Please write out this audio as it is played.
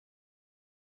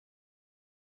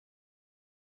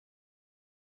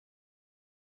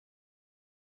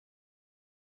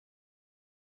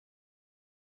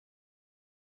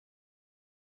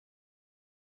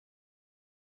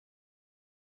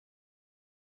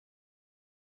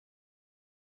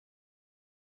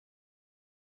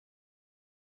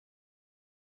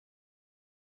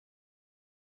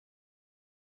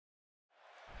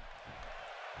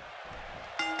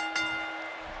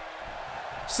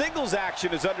Singles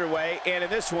action is underway, and in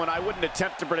this one, I wouldn't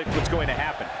attempt to predict what's going to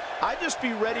happen. I'd just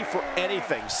be ready for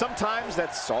anything. Sometimes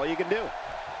that's all you can do.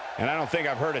 And I don't think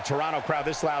I've heard a Toronto crowd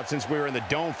this loud since we were in the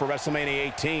Dome for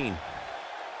WrestleMania 18.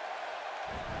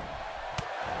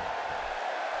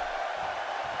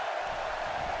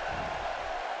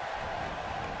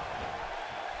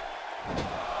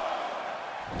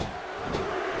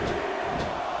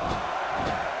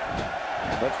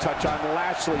 Let's touch on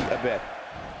Lashley a bit.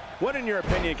 What, in your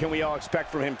opinion, can we all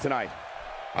expect from him tonight?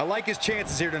 I like his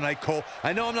chances here tonight, Cole.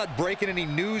 I know I'm not breaking any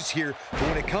news here, but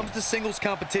when it comes to singles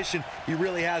competition, he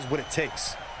really has what it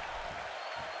takes.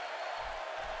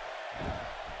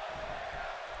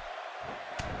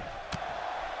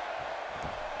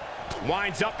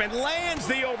 Winds up and lands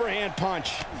the overhand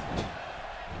punch.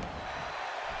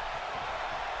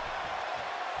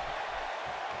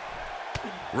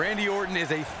 Randy Orton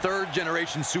is a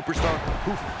third-generation superstar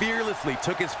who fearlessly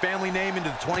took his family name into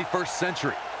the 21st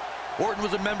century. Orton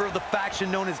was a member of the faction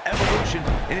known as Evolution,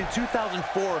 and in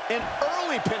 2004, an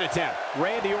early pin attempt.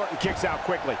 Randy Orton kicks out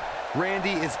quickly.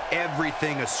 Randy is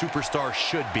everything a superstar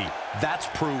should be. That's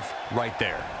proof right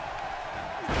there.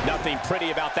 Nothing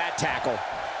pretty about that tackle.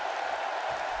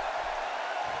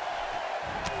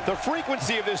 The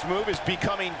frequency of this move is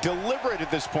becoming deliberate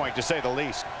at this point, to say the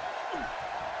least.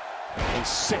 A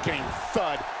sickening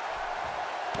thud.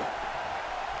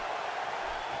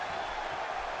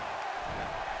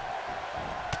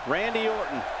 Randy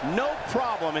Orton, no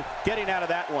problem in getting out of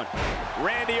that one.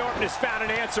 Randy Orton has found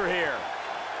an answer here.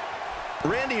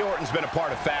 Randy Orton's been a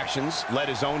part of factions, led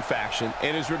his own faction,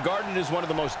 and is regarded as one of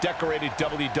the most decorated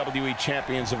WWE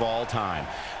champions of all time.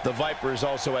 The Viper has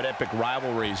also had epic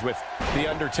rivalries with The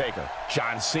Undertaker,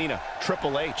 John Cena,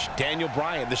 Triple H, Daniel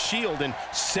Bryan, The Shield, and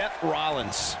Seth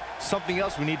Rollins. Something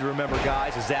else we need to remember,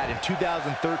 guys, is that in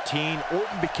 2013,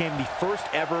 Orton became the first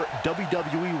ever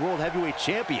WWE World Heavyweight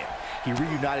Champion. He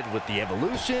reunited with the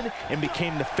Evolution and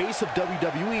became the face of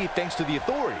WWE thanks to the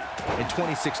Authority. In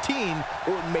 2016,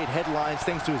 Orton made headlines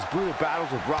thanks to his brutal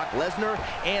battles with Brock Lesnar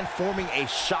and forming a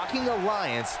shocking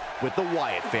alliance with the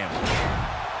Wyatt family.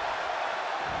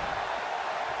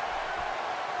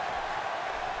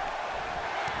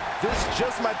 This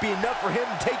just might be enough for him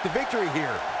to take the victory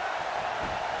here.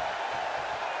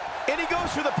 And he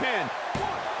goes for the pin.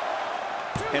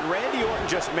 And Randy Orton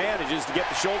just manages to get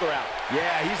the shoulder out.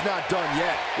 Yeah, he's not done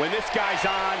yet. When this guy's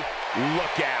on,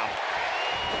 look out.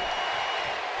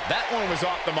 That one was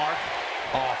off the mark.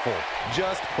 Awful.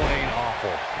 Just plain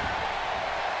awful.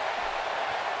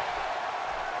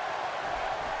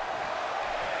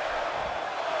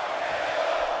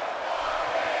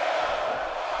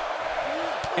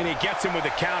 And he gets him with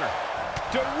a counter.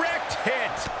 Direct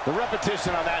hit. The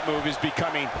repetition on that move is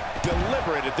becoming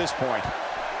deliberate at this point.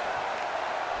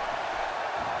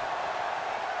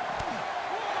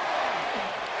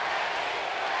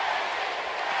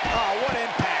 Oh, what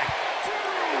impact.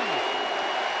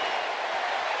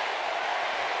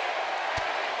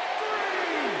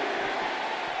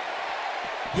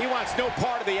 He wants no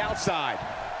part of the outside.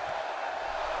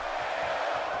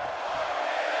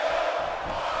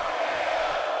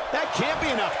 That can't be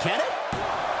enough, can it?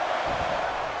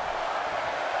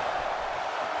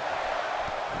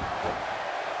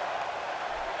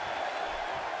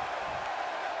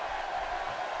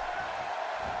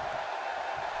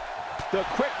 The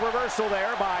quick reversal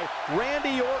there by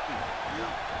Randy Orton.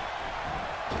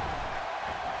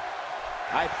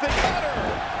 I think better.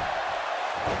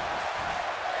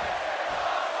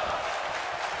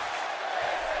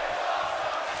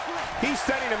 He's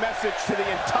sending a message to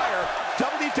the entire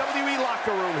WWE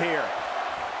locker room here.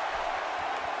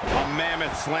 A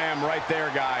mammoth slam right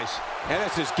there, guys. And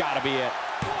this has got to be it.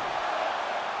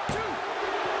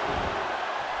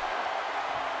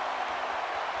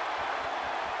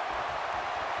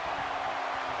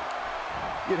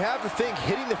 You'd have to think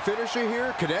hitting the finisher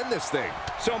here could end this thing.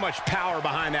 So much power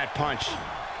behind that punch.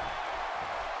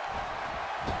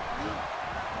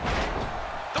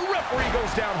 The referee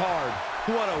goes down hard.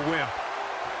 What a wimp.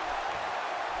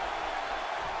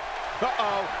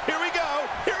 Uh-oh. Here we go.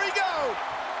 Here we go.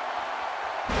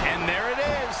 And there it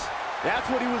is. That's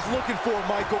what he was looking for,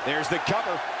 Michael. There's the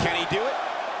cover. Can he do it?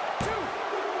 2,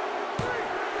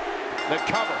 3. The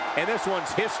cover. And this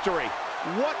one's history.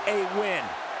 What a win.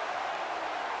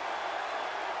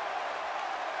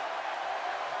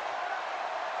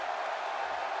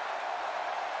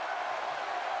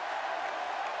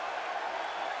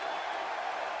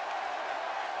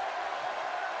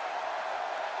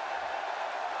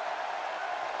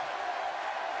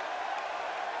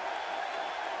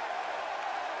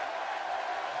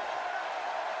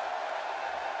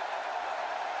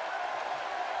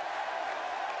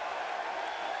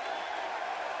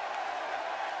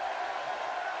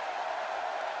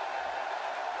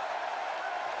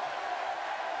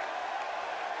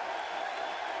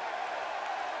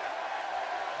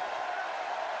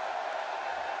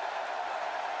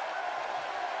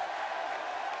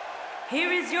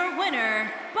 Here is your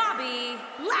winner, Bobby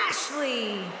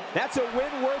Lashley. That's a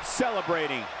win worth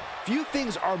celebrating. Few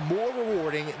things are more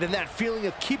rewarding than that feeling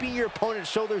of keeping your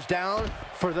opponent's shoulders down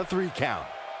for the 3 count.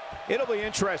 It'll be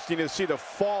interesting to see the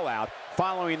fallout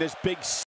following this big